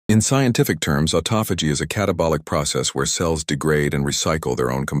In scientific terms, autophagy is a catabolic process where cells degrade and recycle their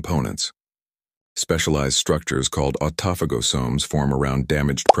own components. Specialized structures called autophagosomes form around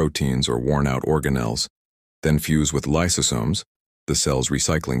damaged proteins or worn-out organelles, then fuse with lysosomes, the cell's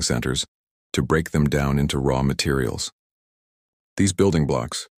recycling centers, to break them down into raw materials. These building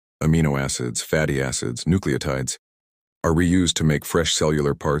blocks, amino acids, fatty acids, nucleotides, are reused to make fresh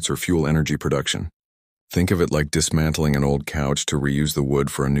cellular parts or fuel energy production. Think of it like dismantling an old couch to reuse the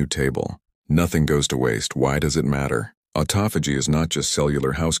wood for a new table. Nothing goes to waste. Why does it matter? Autophagy is not just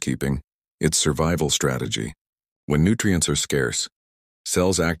cellular housekeeping, it's survival strategy. When nutrients are scarce,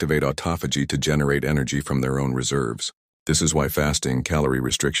 cells activate autophagy to generate energy from their own reserves. This is why fasting, calorie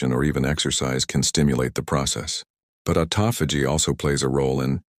restriction, or even exercise can stimulate the process. But autophagy also plays a role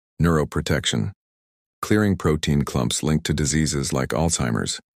in neuroprotection, clearing protein clumps linked to diseases like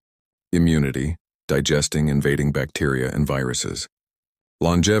Alzheimer's, immunity, digesting invading bacteria and viruses.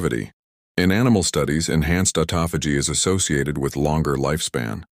 Longevity. In animal studies, enhanced autophagy is associated with longer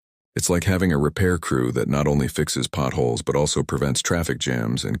lifespan. It's like having a repair crew that not only fixes potholes but also prevents traffic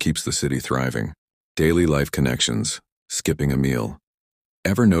jams and keeps the city thriving. Daily life connections. Skipping a meal.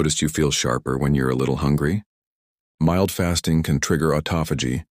 Ever noticed you feel sharper when you're a little hungry? Mild fasting can trigger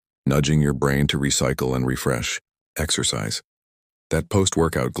autophagy, nudging your brain to recycle and refresh. Exercise. That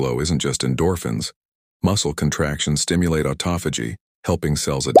post-workout glow isn't just endorphins. Muscle contractions stimulate autophagy, helping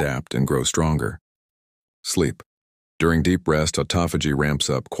cells adapt and grow stronger. Sleep. During deep rest, autophagy ramps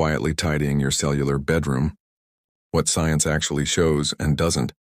up, quietly tidying your cellular bedroom. What science actually shows and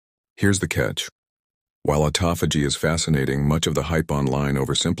doesn't. Here's the catch. While autophagy is fascinating, much of the hype online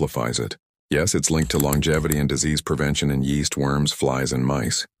oversimplifies it. Yes, it's linked to longevity and disease prevention in yeast, worms, flies, and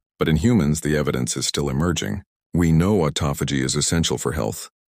mice. But in humans, the evidence is still emerging. We know autophagy is essential for health,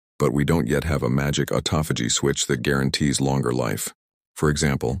 but we don't yet have a magic autophagy switch that guarantees longer life. For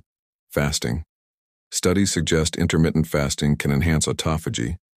example, fasting. Studies suggest intermittent fasting can enhance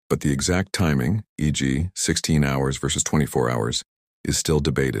autophagy, but the exact timing, e.g., 16 hours versus 24 hours, is still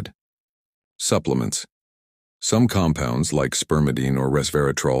debated. Supplements. Some compounds, like spermidine or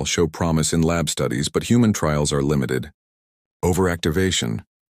resveratrol, show promise in lab studies, but human trials are limited. Overactivation.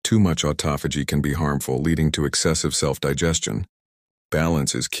 Too much autophagy can be harmful, leading to excessive self-digestion.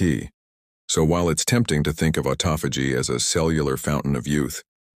 Balance is key. So while it's tempting to think of autophagy as a cellular fountain of youth,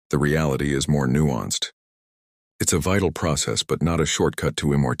 the reality is more nuanced. It's a vital process, but not a shortcut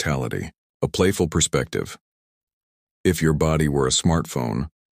to immortality. A playful perspective. If your body were a smartphone,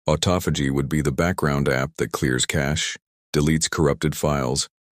 autophagy would be the background app that clears cache, deletes corrupted files,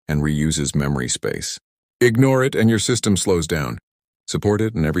 and reuses memory space. Ignore it and your system slows down. Support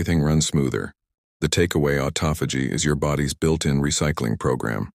it and everything runs smoother. The takeaway: autophagy is your body's built-in recycling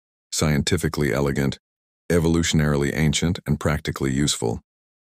program. Scientifically elegant, evolutionarily ancient, and practically useful.